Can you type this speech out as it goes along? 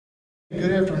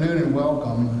Good afternoon and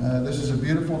welcome. This is a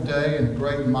beautiful day and a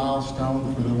great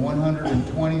milestone for the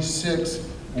 126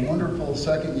 wonderful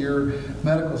second-year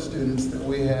medical students that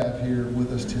we have here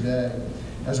with us today,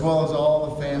 as well as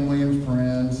all the family and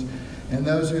friends and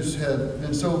those who have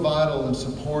been so vital in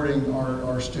supporting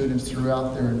our students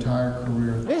throughout their entire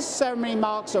career. This ceremony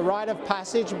marks a rite of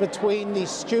passage between the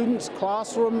students'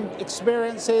 classroom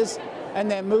experiences and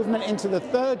their movement into the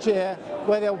third year,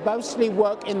 where they'll mostly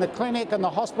work in the clinic and the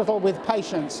hospital with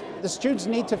patients. The students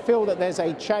need to feel that there's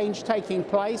a change taking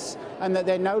place and that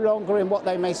they're no longer in what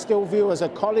they may still view as a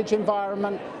college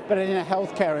environment, but in a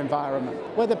healthcare environment,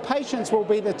 where the patients will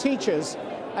be the teachers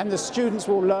and the students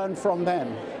will learn from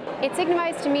them. It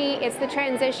signifies to me it's the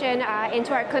transition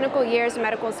into our clinical years of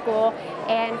medical school,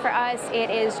 and for us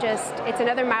it's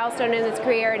another milestone in this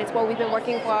career, and it's what we've been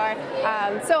working for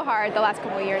so hard the last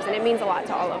couple of years, and it means a lot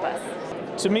to all of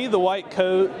us. To me, the white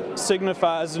coat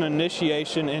signifies an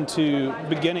initiation into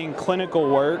beginning clinical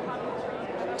work.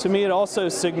 To me, it also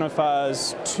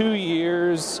signifies 2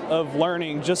 years of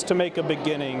learning just to make a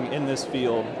beginning in this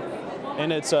field,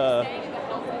 and it's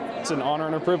an honor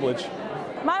and a privilege.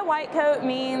 My white coat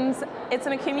means it's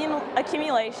an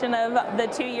accumulation of the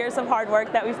 2 years of hard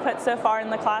work that we've put so far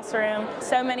in the classroom.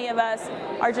 So many of us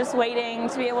are just waiting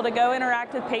to be able to go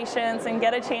interact with patients and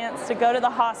get a chance to go to the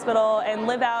hospital and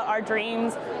live out our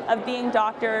dreams of being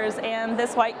doctors, and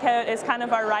this white coat is kind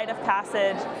of our rite of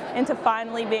passage into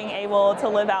finally being able to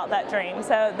live out that dream.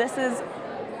 So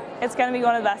it's going to be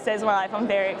one of the best days of my life. I'm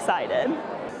very excited.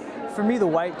 For me, the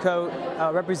white coat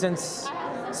represents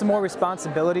some more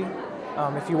responsibility.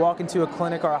 If you walk into a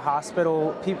clinic or a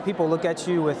hospital, people look at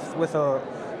you with a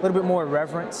little bit more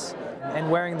reverence, and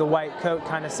wearing the white coat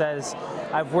kind of says,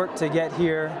 I've worked to get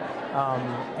here,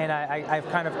 and I've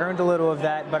kind of earned a little of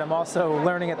that, but I'm also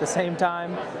learning at the same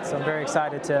time, so I'm very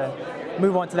excited to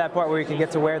move on to that part where you can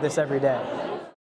get to wear this every day.